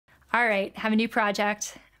all right, have a new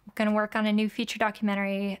project. I'm going to work on a new feature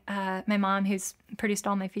documentary. My mom, who's produced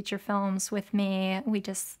all my feature films with me, we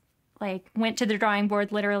just went to the drawing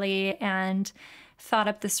board literally and thought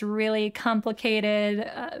up this really complicated,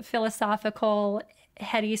 philosophical,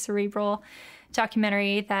 heady, cerebral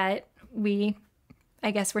documentary that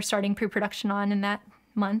I guess we're starting pre-production on in that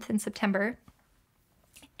month in September.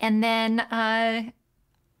 And then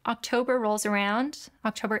October rolls around,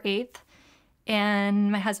 October 8th,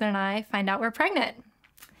 and my husband and I find out we're pregnant.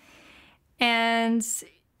 And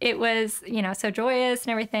it was, so joyous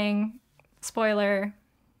and everything. Spoiler,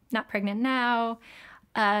 not pregnant now.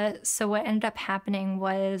 So what ended up happening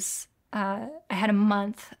was I had a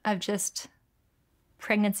month of just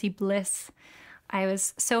pregnancy bliss. I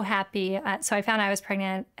was so happy. So I found I was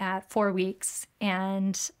pregnant at 4 weeks.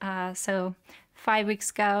 And so 5 weeks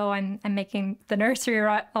ago, I'm making the nursery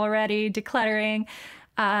already, decluttering.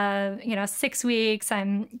 6 weeks,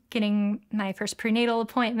 I'm getting my first prenatal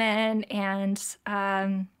appointment. And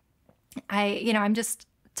I'm just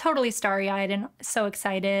totally starry-eyed and so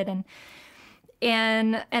excited. And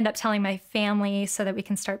end up telling my family so that we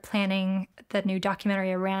can start planning the new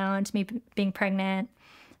documentary around me being pregnant.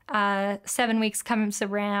 7 weeks comes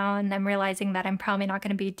around. I'm realizing that I'm probably not going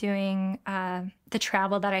to be doing the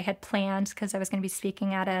travel that I had planned because I was going to be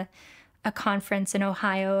speaking at a conference in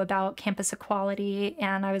Ohio about campus equality.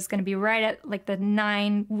 And I was going to be right at the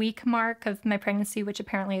 9-week mark of my pregnancy, which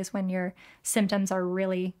apparently is when your symptoms are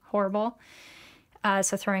really horrible.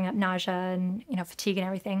 So throwing up, nausea, and fatigue and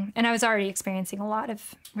everything. And I was already experiencing a lot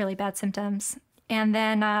of really bad symptoms. And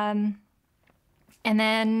then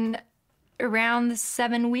around the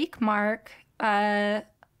 7-week mark, I'm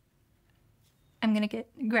gonna get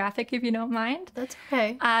graphic if you don't mind. That's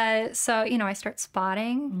okay. So I start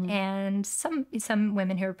spotting, and some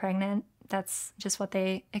women who are pregnant, that's just what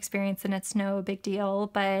they experience, and it's no big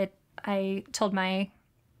deal. But I told my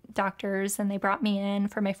doctors, and they brought me in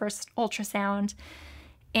for my first ultrasound,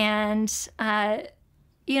 and I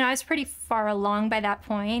was pretty far along by that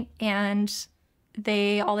point, and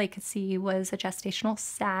all they could see was a gestational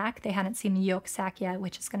sac. They hadn't seen the yolk sac yet,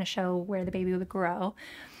 which is going to show where the baby would grow.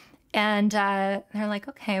 And they're like,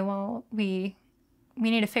 okay, well, we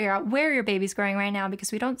need to figure out where your baby's growing right now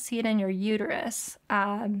because we don't see it in your uterus,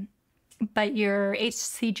 but your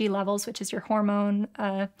HCG levels, which is your hormone,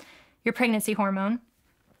 your pregnancy hormone,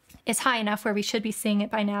 is high enough where we should be seeing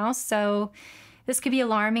it by now. So this could be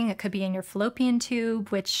alarming. It could be in your fallopian tube,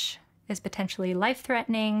 which is potentially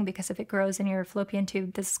life-threatening because if it grows in your fallopian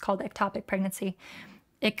tube, this is called ectopic pregnancy.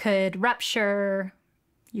 It could rupture.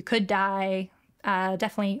 You could die.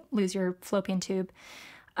 Definitely lose your fallopian tube.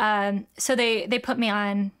 So they put me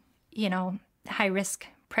on, high-risk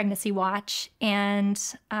pregnancy watch. And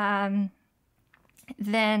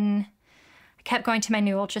then I kept going to my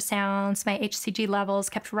new ultrasounds. My HCG levels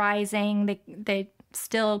kept rising. They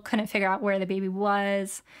still couldn't figure out where the baby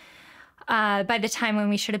was. By the time when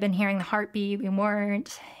we should have been hearing the heartbeat, we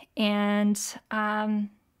weren't. And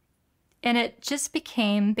it just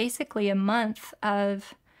became basically a month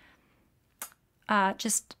of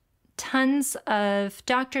just tons of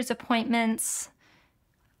doctor's appointments,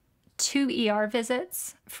 2 ER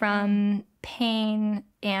visits from pain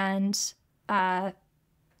and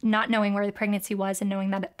not knowing where the pregnancy was and knowing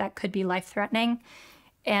that that could be life-threatening,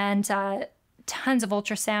 and tons of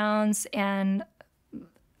ultrasounds and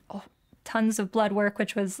tons of blood work,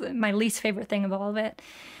 which was my least favorite thing of all of it.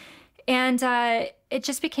 And it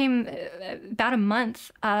just became about a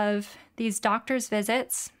month of these doctor's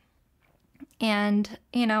visits and,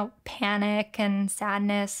 panic and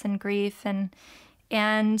sadness and grief. And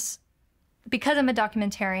because I'm a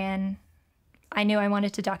documentarian, I knew I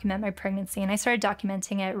wanted to document my pregnancy, and I started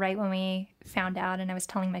documenting it right when we found out, and I was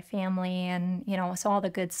telling my family, and, so all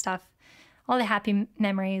the good stuff, all the happy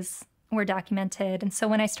memories were documented. And so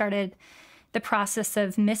when I started the process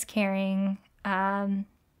of miscarrying, I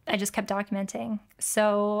just kept documenting.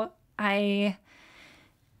 So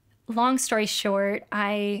long story short,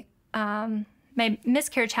 my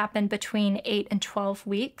miscarriage happened between 8 and 12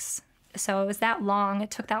 weeks. So it was that long.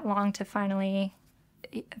 It took that long to finally,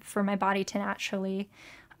 for my body to naturally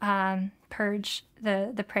purge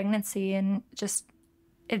the pregnancy, and just,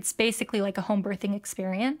 it's basically like a home birthing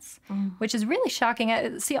experience, which is really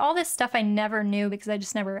shocking. See, all this stuff I never knew because I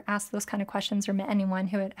just never asked those kind of questions or met anyone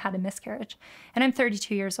who had had a miscarriage. And I'm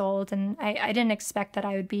 32 years old, and I didn't expect that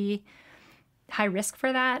I would be high risk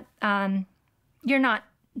for that. You're not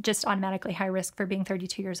just automatically high risk for being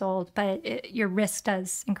 32 years old, but your risk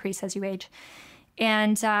does increase as you age.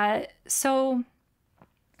 And so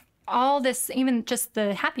all this, even just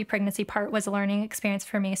the happy pregnancy part, was a learning experience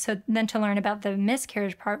for me. So then to learn about the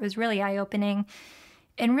miscarriage part was really eye-opening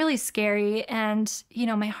and really scary. And,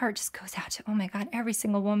 my heart just goes out to, oh my God, every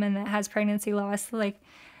single woman that has pregnancy loss, like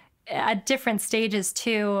at different stages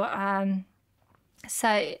too.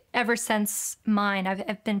 So ever since mine,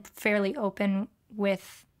 I've been fairly open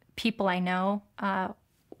with people I know,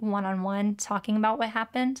 one-on-one, talking about what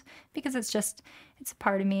happened, because it's a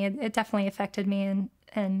part of me. It definitely affected me,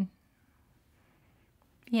 and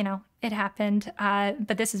it happened.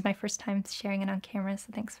 But this is my first time sharing it on camera,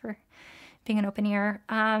 so thanks for being an open ear.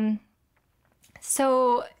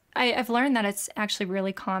 So I've learned that it's actually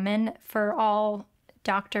really common for all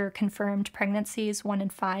doctor-confirmed pregnancies. 1 in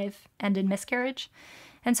 5 end in miscarriage.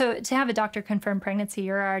 And so to have a doctor-confirmed pregnancy,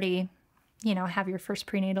 you're already, have your first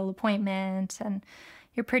prenatal appointment, and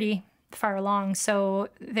you're pretty far along. So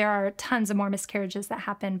there are tons of more miscarriages that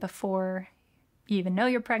happen before you even know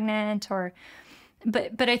you're pregnant.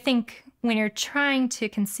 But I think when you're trying to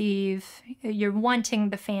conceive, you're wanting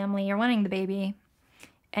the family, you're wanting the baby,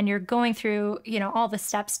 and you're going through, all the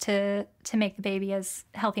steps to make the baby as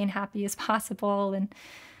healthy and happy as possible. And,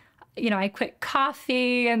 I quit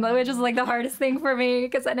coffee, and which is like the hardest thing for me,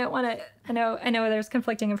 because I didn't want to, I know there's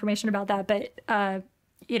conflicting information about that, but,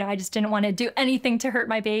 I just didn't want to do anything to hurt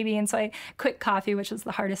my baby. And so I quit coffee, which was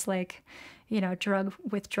the hardest, drug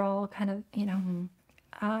withdrawal kind of,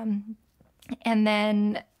 and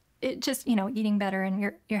then it just, eating better and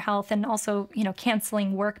your health, and also,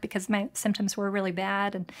 canceling work because my symptoms were really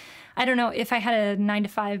bad. And I don't know, if I had a 9 to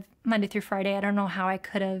 5 Monday through Friday, I don't know how I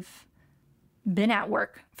could have been at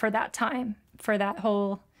work for that time, for that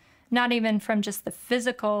whole, not even from just the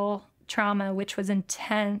physical trauma, which was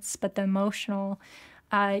intense, but the emotional,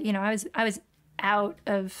 I was out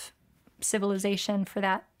of civilization for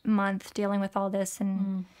that month dealing with all this,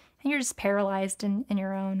 and you're just paralyzed in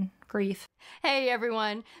your own grief. Hey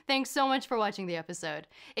everyone, thanks so much for watching the episode.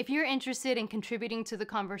 If you're interested in contributing to the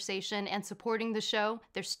conversation and supporting the show,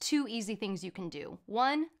 there's 2 easy things you can do.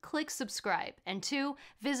 1, click subscribe, and 2,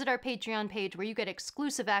 visit our Patreon page where you get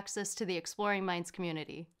exclusive access to the Exploring Minds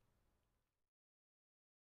community.